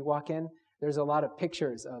University, you walk in, there's a lot of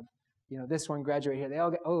pictures of, this one graduated here. They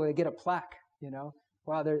all they get a plaque.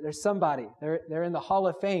 Wow, there's somebody. They're in the Hall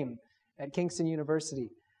of Fame at Kingston University.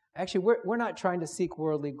 Actually, we're not trying to seek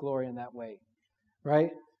worldly glory in that way, right?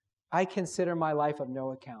 I consider my life of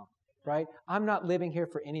no account, right? I'm not living here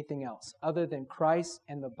for anything else other than Christ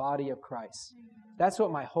and the body of Christ. That's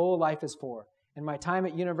what my whole life is for. And my time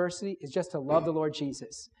at university is just to love the Lord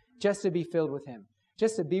Jesus, just to be filled with him,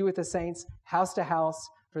 just to be with the saints, house to house,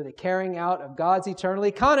 for the carrying out of God's eternal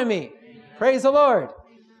economy. Amen. Praise the Lord.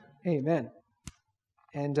 Amen.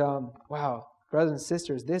 And wow, brothers and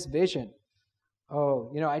sisters, this vision,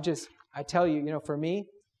 I tell you, for me,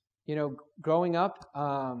 growing up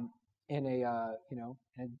in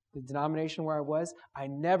the denomination where I was, I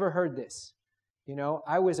never heard this.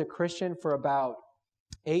 I was a Christian for about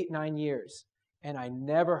 8-9 years, and I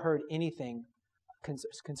never heard anything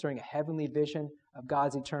concerning a heavenly vision of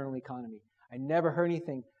God's eternal economy. I never heard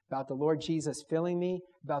anything about the Lord Jesus filling me,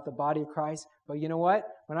 about the body of Christ. But you know what?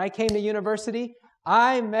 When I came to university,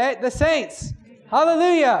 I met the saints.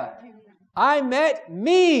 Hallelujah. I met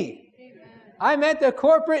me. I met the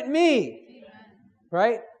corporate me.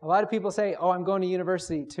 Right? A lot of people say, oh, I'm going to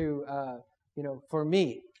university for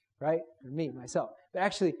me. Right? For me, myself. But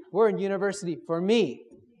actually, we're in university for me.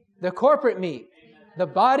 The corporate me. The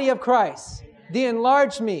body of Christ. The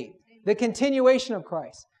enlarged me. The continuation of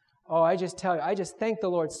Christ. Oh, I just tell you, I just thank the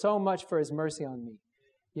Lord so much for his mercy on me.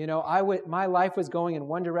 My life was going in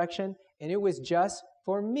one direction, and it was just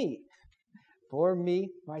for me. For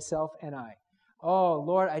me, myself, and I. Oh,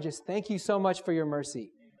 Lord, I just thank you so much for your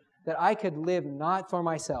mercy, that I could live not for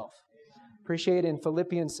myself. Appreciate in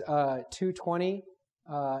Philippians 2:20,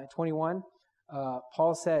 21,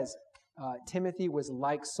 Paul says, Timothy was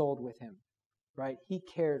like souled with him, right? He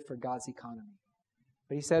cared for God's economy.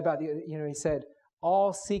 But he said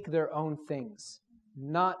all seek their own things,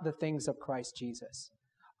 not the things of Christ Jesus.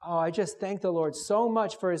 Oh, I just thank the Lord so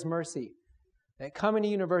much for His mercy. That coming to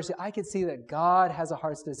university, I could see that God has a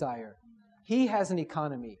heart's desire. He has an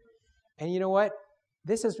economy. And you know what?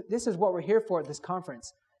 This is what we're here for at this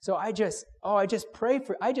conference. So I just pray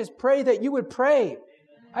that you would pray.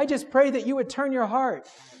 I just pray that you would turn your heart.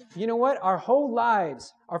 You know what? Our whole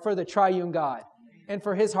lives are for the triune God and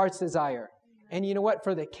for His heart's desire. And you know what?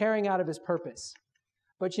 For the carrying out of His purpose.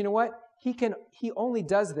 But you know what? He only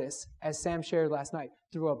does this, as Sam shared last night,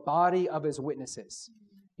 through a body of His witnesses.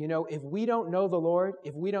 You know, if we don't know the Lord,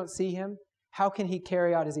 if we don't see Him, how can He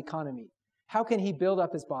carry out His economy? How can He build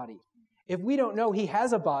up His body? If we don't know He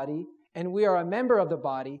has a body and we are a member of the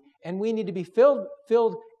body and we need to be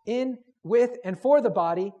filled in with and for the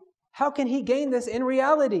body, how can He gain this in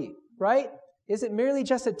reality, right? Is it merely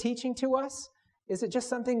just a teaching to us? Is it just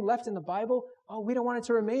something left in the Bible? Oh, we don't want it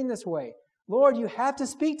to remain this way. Lord, you have to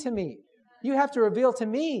speak to me. You have to reveal to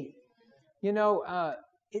me. You know,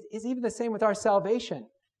 it's even the same with our salvation.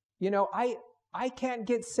 You know, I can't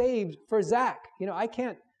get saved for Zach. You know, I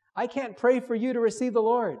can't pray for you to receive the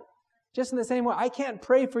Lord. Just in the same way, I can't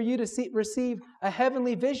pray for you to receive a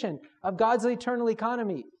heavenly vision of God's eternal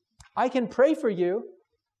economy. I can pray for you,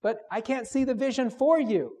 but I can't see the vision for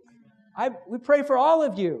you. We pray for all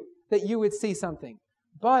of you that you would see something.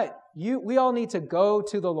 But we all need to go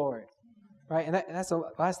to the Lord, right? And that's the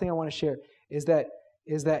last thing I want to share is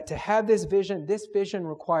that to have this vision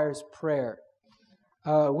requires prayer.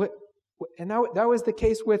 And that was the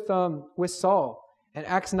case with Saul. In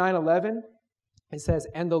Acts 9:11, it says,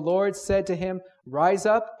 "And the Lord said to him, Rise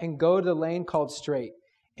up and go to the lane called Straight,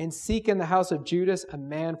 and seek in the house of Judas a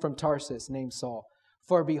man from Tarsus named Saul.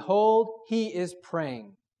 For behold, he is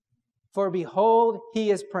praying." For behold,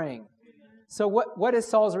 he is praying. So what is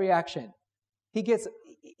Saul's reaction?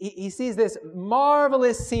 He sees this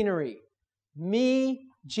marvelous scenery. Me,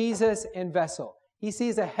 Jesus, and vessel. He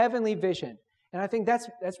sees a heavenly vision. And I think that's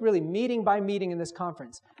really meeting by meeting in this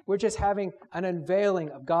conference. We're just having an unveiling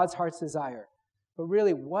of God's heart's desire. But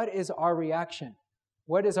really, what is our reaction?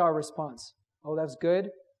 What is our response? Oh, that's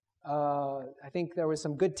good. I think there was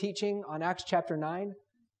some good teaching on Acts chapter 9.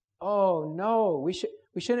 Oh, no, we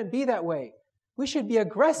shouldn't be that way. We should be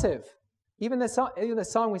aggressive. Even the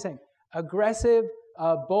song we sang, aggressive,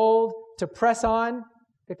 bold, to press on,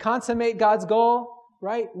 to consummate God's goal,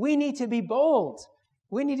 right? We need to be bold.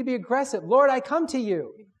 We need to be aggressive. Lord, I come to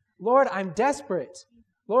you. Lord, I'm desperate.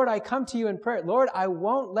 Lord, I come to you in prayer. Lord, I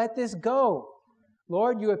won't let this go.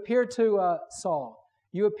 Lord, you appeared to Saul.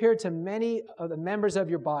 You appeared to many of the members of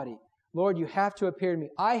your body. Lord, you have to appear to me.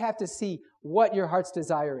 I have to see what your heart's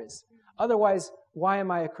desire is. Otherwise, why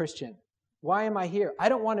am I a Christian? Why am I here? I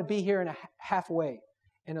don't want to be here in a halfway,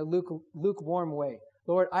 in a lukewarm way.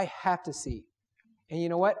 Lord, I have to see. And you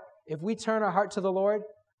know what? If we turn our heart to the Lord,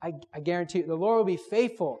 I guarantee you, the Lord will be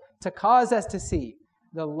faithful to cause us to see.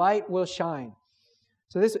 The light will shine.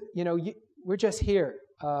 So this, we're just here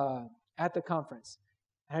at the conference.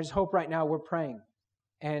 And I just hope right now we're praying.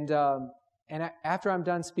 And after I'm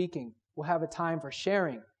done speaking, we'll have a time for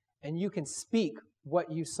sharing. And you can speak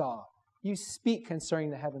what you saw. You speak concerning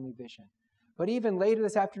the heavenly vision. But even later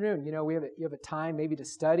this afternoon, you have a time maybe to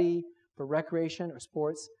study for recreation or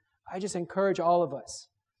sports. I just encourage all of us,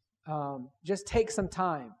 just take some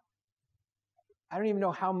time. I don't even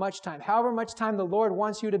know how much time, however much time the Lord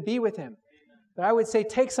wants you to be with Him. But I would say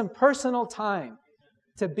take some personal time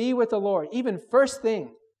to be with the Lord. Even first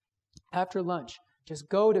thing after lunch, just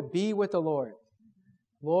go to be with the Lord.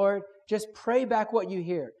 Lord, just pray back what you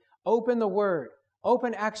hear. Open the Word.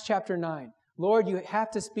 Open Acts chapter 9. Lord, you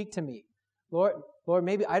have to speak to me. Lord,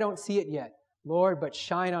 maybe I don't see it yet. Lord, but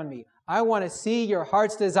shine on me. I want to see your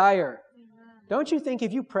heart's desire. Don't you think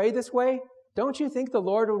if you pray this way, don't you think the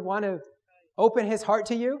Lord would want to open His heart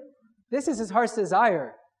to you? This is His heart's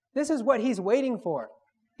desire. This is what He's waiting for.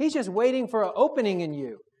 He's just waiting for an opening in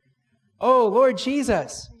you. Oh, Lord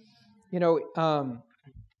Jesus. And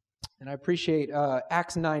I appreciate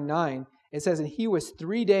Acts 9:9. It says, and he was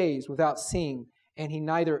 3 days without seeing, and he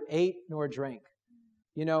neither ate nor drank.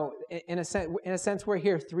 In a sense, we're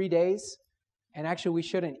here 3 days, and actually we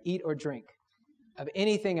shouldn't eat or drink of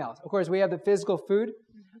anything else. Of course, we have the physical food,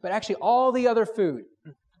 but actually all the other food,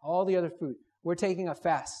 we're taking a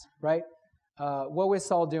fast, right? What was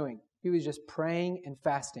Saul doing? He was just praying and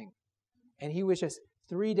fasting. And he was just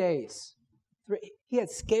 3 days. He had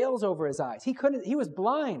scales over his eyes. He was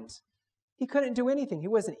blind. He couldn't do anything. He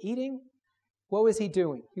wasn't eating. What was he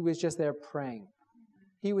doing? He was just there praying.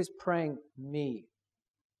 He was praying, me,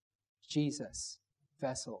 Jesus,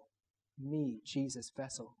 vessel. Me, Jesus,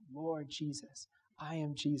 vessel. Lord Jesus, I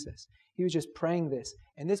am Jesus. He was just praying this.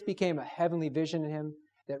 And this became a heavenly vision in him.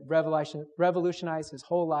 that revolutionized his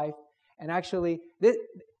whole life. And actually,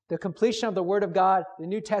 the completion of the Word of God, the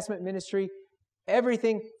New Testament ministry,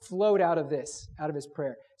 everything flowed out of this, out of his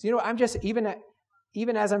prayer. So, I'm just, even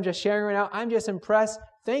as I'm just sharing right now, I'm just impressed.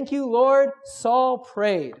 Thank you, Lord. Saul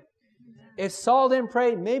prayed. If Saul didn't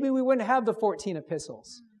pray, maybe we wouldn't have the 14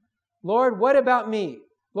 epistles. Lord, what about me?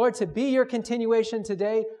 Lord, to be your continuation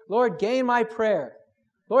today, Lord, gain my prayer.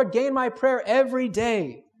 Lord, gain my prayer every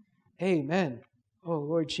day. Amen. Oh,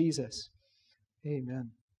 Lord Jesus.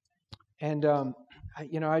 Amen. And,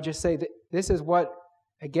 I just say that this is what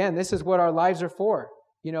our lives are for.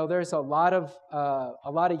 There's a lot of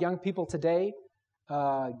young people today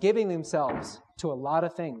giving themselves to a lot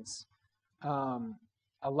of things,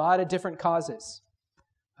 a lot of different causes.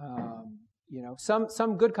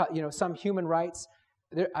 Some good, some human rights.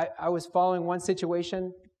 I was following one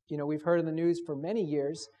situation, we've heard in the news for many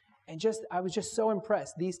years, and I was just so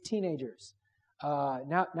impressed. These teenagers,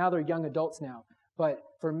 now they're young adults now, but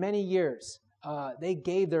for many years, they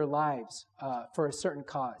gave their lives for a certain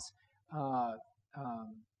cause,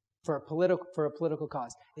 for a political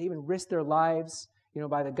cause. They even risked their lives,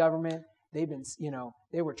 by the government. They've been,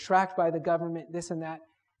 they were tracked by the government, this and that,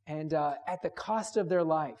 and at the cost of their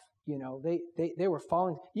life, they were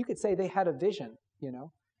following. You could say they had a vision.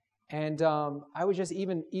 And I was just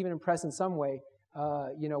even impressed in some way,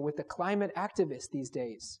 with the climate activists these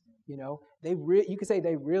days. You could say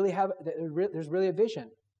they really have. There's really a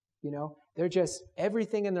vision. They're just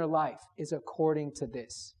everything in their life is according to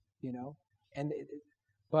this.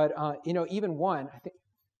 But even one, I think,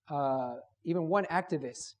 even one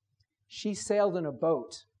activist, she sailed in a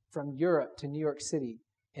boat from Europe to New York City,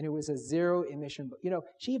 and it was a zero emission boat.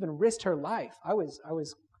 She even risked her life. I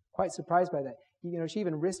was quite surprised by that. She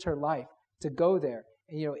even risked her life to go there,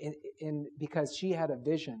 because she had a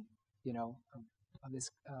vision, of this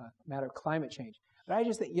matter of climate change. But I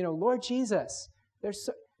just think, Lord Jesus, there's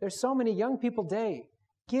so many young people today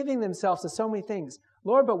giving themselves to so many things.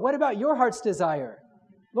 Lord, but what about your heart's desire?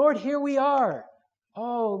 Lord, here we are.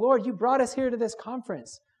 Oh, Lord, you brought us here to this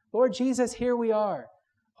conference. Lord Jesus, here we are.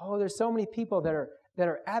 Oh, there's so many people that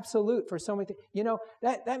are absolute for so many things.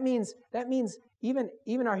 That means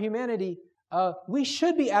even our humanity. We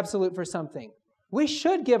should be absolute for something. We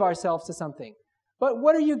should give ourselves to something. But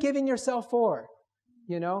what are you giving yourself for?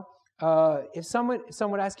 If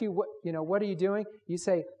someone asks you what are you doing? You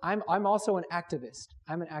say, I'm also an activist.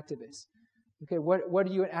 I'm an activist. Okay, what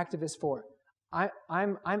are you an activist for? I'm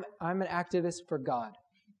an activist for God.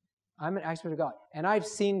 I'm an activist for God. And I've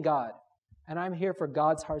seen God. And I'm here for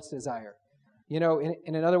God's heart's desire. In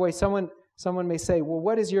another way, someone may say, well,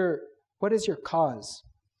 what is your cause?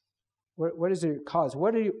 What is your cause?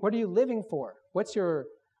 What are you living for? What's your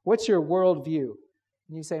worldview?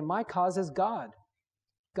 And you say, my cause is God.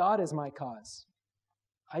 God is my cause.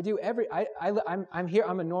 I'm here.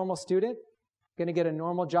 I'm a normal student, going to get a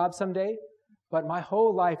normal job someday, but my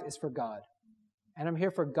whole life is for God, and I'm here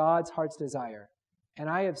for God's heart's desire. And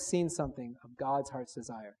I have seen something of God's heart's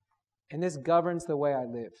desire, and this governs the way I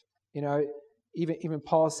live. Even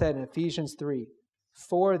Paul said in Ephesians 3,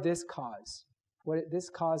 for this cause. This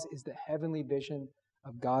cause is the heavenly vision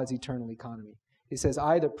of God's eternal economy. He says,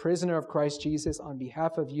 I, the prisoner of Christ Jesus, on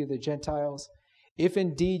behalf of you, the Gentiles, if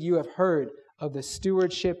indeed you have heard of the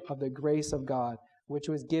stewardship of the grace of God, which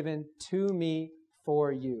was given to me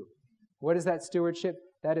for you. What is that stewardship?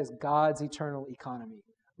 That is God's eternal economy.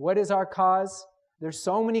 What is our cause? There's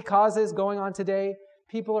so many causes going on today.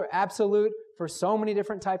 People are absolute for so many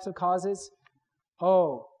different types of causes.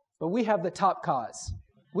 Oh, but we have the top cause.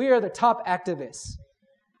 We are the top activists.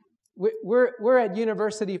 We're at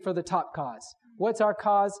university for the top cause. What's our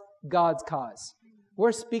cause? God's cause.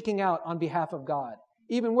 We're speaking out on behalf of God.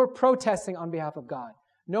 Even we're protesting on behalf of God.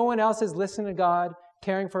 No one else is listening to God,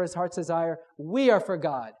 caring for his heart's desire. We are for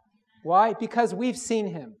God. Why? Because we've seen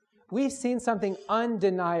him. We've seen something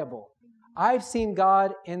undeniable. I've seen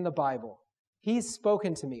God in the Bible. He's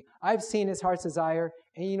spoken to me. I've seen his heart's desire,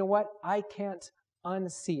 and you know what? I can't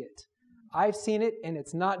unsee it. I've seen it, and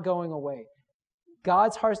it's not going away.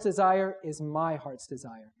 God's heart's desire is my heart's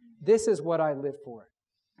desire. This is what I live for.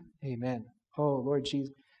 Amen. Oh, Lord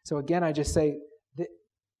Jesus. So again, I just say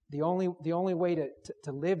the only way to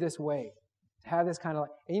live this way, to have this kind of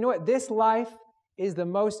life. And you know what? This life is the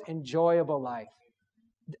most enjoyable life.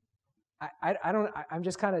 I'm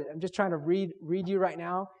just trying to read you right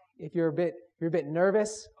now. If you're a bit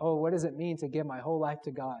nervous, oh, what does it mean to give my whole life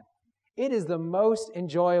to God? It is the most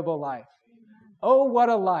enjoyable life. Oh, what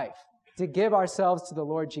a life to give ourselves to the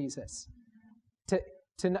Lord Jesus.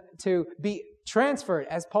 To be transferred,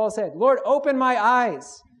 as Paul said, Lord, open my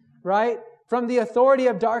eyes, right? From the authority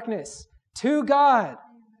of darkness to God.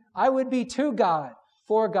 I would be to God,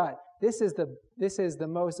 for God. This is the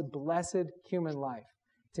most blessed human life,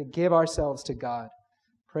 to give ourselves to God.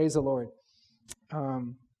 Praise the Lord.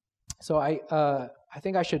 So I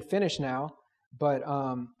think I should finish now, but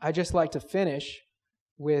I just like to finish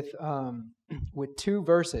with 2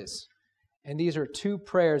 verses, and these are 2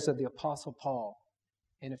 prayers of the Apostle Paul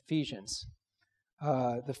in Ephesians.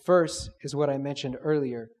 The first is what I mentioned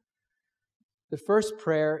earlier. The first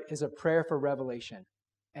prayer is a prayer for revelation,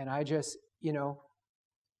 and I just,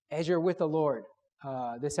 as you're with the Lord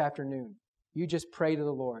this afternoon, you just pray to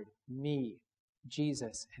the Lord, me,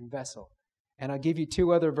 Jesus, and vessel. And I'll give you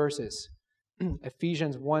 2 other verses,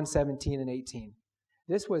 Ephesians 1:17 and 18.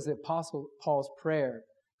 This was the Apostle Paul's prayer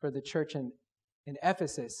for the church in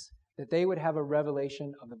Ephesus, that they would have a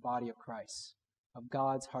revelation of the body of Christ, of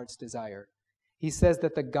God's heart's desire. He says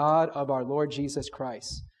that the God of our Lord Jesus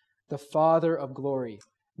Christ, the Father of glory,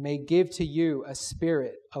 may give to you a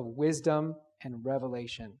spirit of wisdom and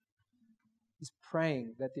revelation. He's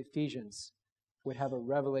praying that the Ephesians would have a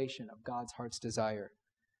revelation of God's heart's desire.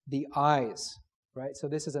 The eyes, right? So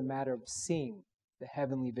this is a matter of seeing the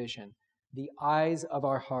heavenly vision. The eyes of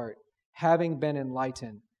our heart, having been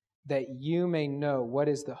enlightened, that you may know what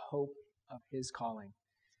is the hope of His calling.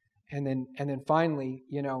 And then finally,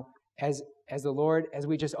 as the Lord, as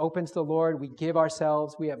we just open to the Lord, we give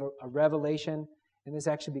ourselves, we have a revelation, and this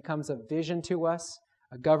actually becomes a vision to us,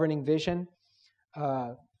 a governing vision.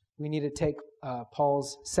 We need to take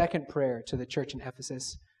Paul's second prayer to the church in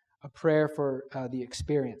Ephesus, a prayer for the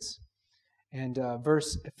experience. And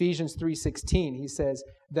Ephesians 3:16, he says,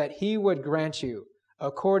 that He would grant you,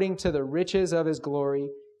 according to the riches of His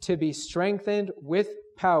glory, to be strengthened with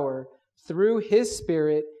power through His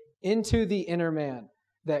Spirit into the inner man,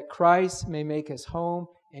 that Christ may make His home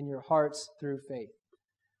in your hearts through faith.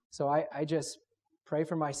 So I just pray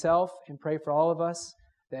for myself and pray for all of us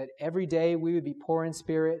that every day we would be poor in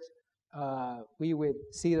spirit, we would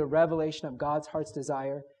see the revelation of God's heart's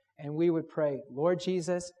desire, and we would pray, Lord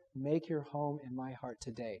Jesus, make your home in my heart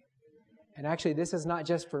today. And actually, this is not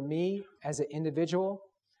just for me as an individual,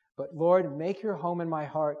 but Lord, make your home in my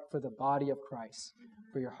heart for the body of Christ,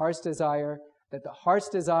 for your heart's desire, that the heart's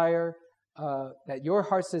desire, that your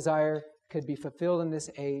heart's desire could be fulfilled in this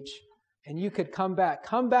age, and you could come back.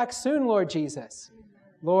 Come back soon, Lord Jesus.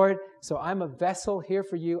 Lord, so I'm a vessel here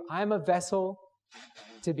for you. I'm a vessel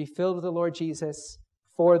to be filled with the Lord Jesus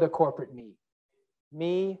for the corporate me.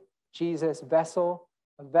 Me, Jesus, vessel,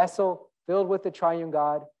 a vessel filled with the triune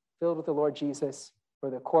God, filled with the Lord Jesus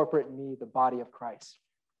for the corporate me, the body of Christ.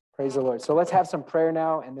 Praise the Lord. So let's have some prayer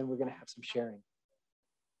now, and then we're going to have some sharing.